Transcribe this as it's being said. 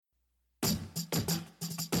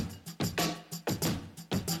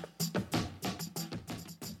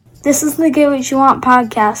This is the Get What You Want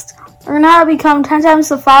podcast. Learn how to become 10 times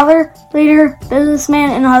the father, leader,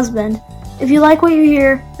 businessman, and husband. If you like what you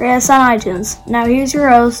hear, rate us on iTunes. Now here's your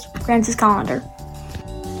host, Francis Collender.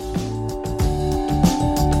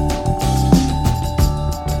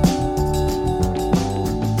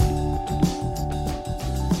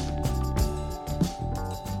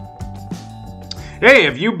 Hey,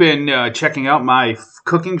 have you been checking out my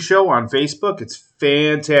cooking show on Facebook? It's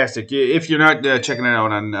fantastic. If you're not checking it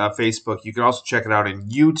out on Facebook, you can also check it out on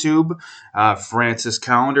YouTube. Francis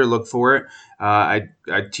Collender, look for it. I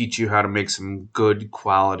teach you how to make some good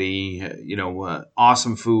quality,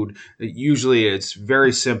 awesome food. Usually it's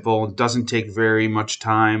very simple. It doesn't take very much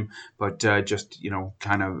time, but just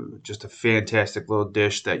a fantastic little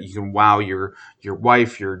dish that you can wow your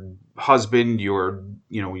wife, your husband, your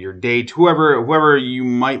date, whoever you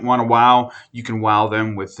might want to wow. You can wow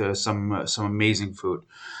them with some amazing food.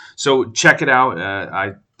 So check it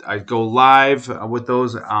out. I go live with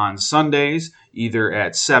those on Sundays, either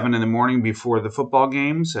at 7 in the morning before the football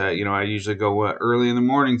games. I usually go early in the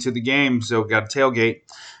morning to the game, so got a tailgate.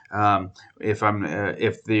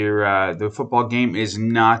 If the football game is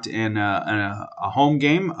not in a home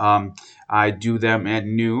game, I do them at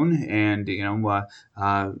noon, and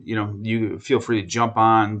you feel free to jump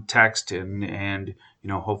on, text, and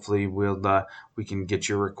hopefully we can get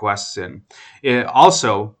your requests in.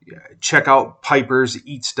 Also, check out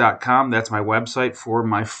piperseats.com. That's my website for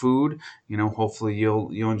my food. Hopefully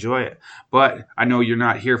you'll enjoy it. But I know you're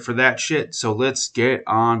not here for that shit, so let's get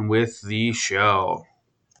on with the show.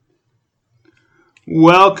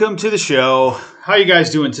 Welcome to the show. How you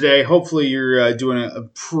guys doing today? Hopefully you're doing a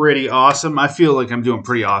pretty awesome. I feel like I'm doing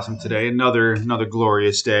pretty awesome today. Another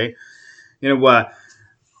glorious day.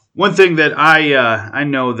 One thing that I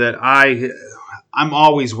know that I'm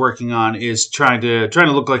always working on is trying to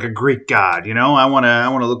look like a Greek god. I want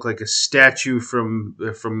to look like a statue from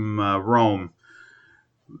Rome.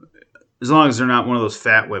 As long as they're not one of those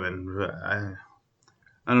fat women.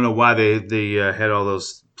 I don't know why they had all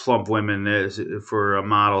those plump women for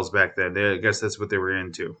models back then. I guess that's what they were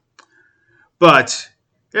into. But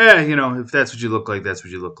yeah, if that's what you look like, that's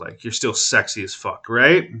what you look like. You're still sexy as fuck,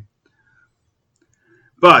 right?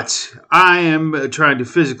 But I am trying to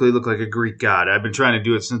physically look like a Greek god. I've been trying to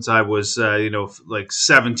do it since I was, like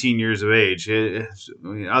 17 years of age.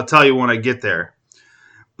 I'll tell you when I get there.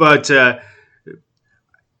 But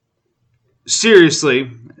seriously,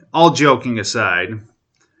 all joking aside,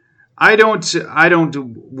 I don't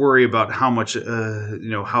worry about how much,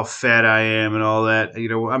 how fat I am and all that.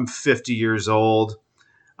 I'm 50 years old.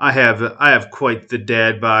 I have quite the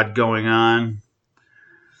dad bod going on.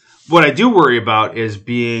 What I do worry about is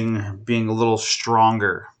being a little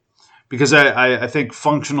stronger, because I think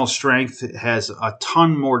functional strength has a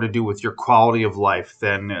ton more to do with your quality of life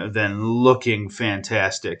than looking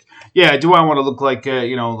fantastic. Yeah, do I want to look like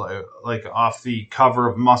like off the cover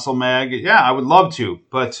of Muscle Mag? Yeah, I would love to,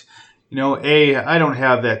 but A, I don't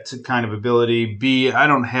have that kind of ability. B, I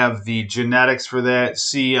don't have the genetics for that.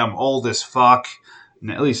 C, I'm old as fuck,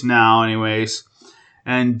 at least now, anyways.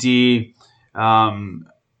 And D,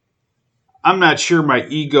 I'm not sure my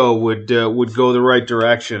ego would go the right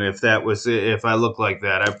direction if I look like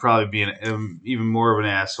that. I'd probably be even more of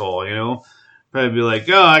an asshole, Probably be like,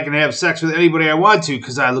 oh, I can have sex with anybody I want to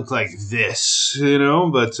because I look like this,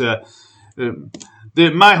 But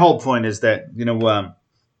my whole point is that,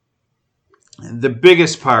 the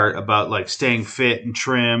biggest part about like staying fit and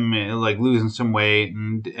trim, and, like losing some weight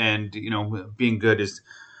and being good is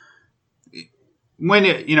when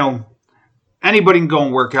anybody can go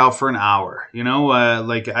and work out for an hour.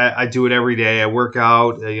 Like I do it every day. I work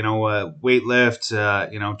out, weight lift, try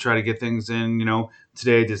to get things in.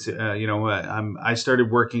 Today just I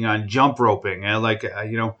started working on jump roping.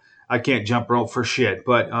 I can't jump rope for shit,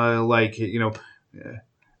 but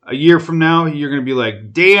a year from now, you're going to be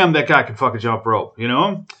like, damn, that guy can fucking jump rope,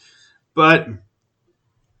 But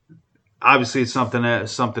obviously it's something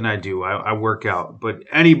I do. I work out. But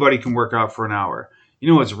anybody can work out for an hour.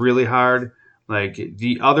 What's really hard? Like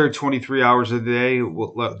the other 23 hours of the day,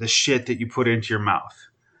 the shit that you put into your mouth.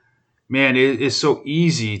 Man, it's so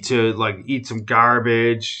easy to like eat some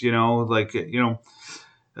garbage, fucking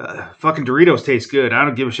Doritos taste good. I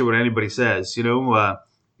don't give a shit what anybody says,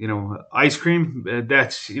 ice cream,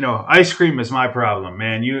 that's, ice cream is my problem,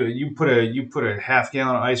 man. You put a half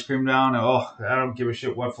gallon of ice cream down. Oh, I don't give a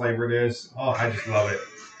shit what flavor it is. Oh, I just love it.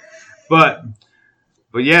 But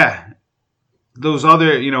yeah, those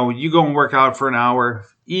other, you go and work out for an hour,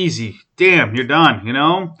 easy. Damn, you're done,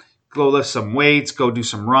 Go lift some weights, go do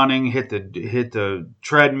some running, hit the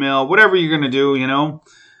treadmill, whatever you're going to do,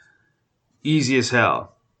 easy as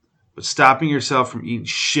hell. But stopping yourself from eating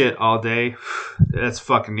shit all day, that's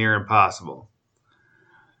fucking near impossible.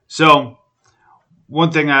 So,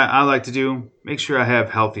 one thing I like to do, make sure I have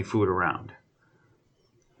healthy food around.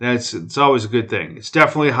 It's always a good thing. It's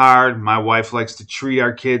definitely hard. My wife likes to treat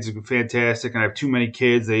our kids fantastic, and I have too many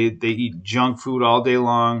kids. They eat junk food all day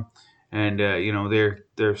long, and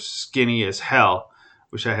they're skinny as hell.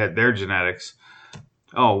 Wish I had their genetics.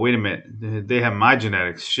 Oh, wait a minute, they have my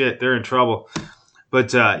genetics. Shit, they're in trouble.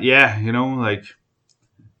 But you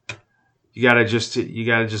gotta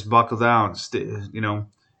just buckle down.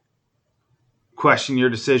 Question your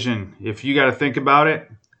decision. If you gotta think about it.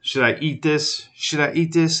 Should I eat this? Should I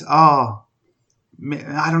eat this? Oh,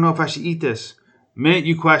 man, I don't know if I should eat this. The minute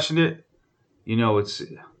you question it,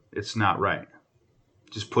 it's not right.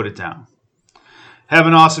 Just put it down. Have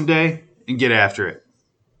an awesome day and get after it.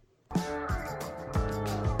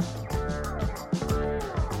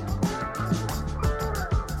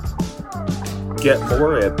 Get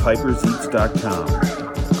more at piperseats.com.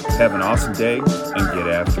 Have an awesome day and get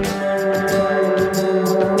after it.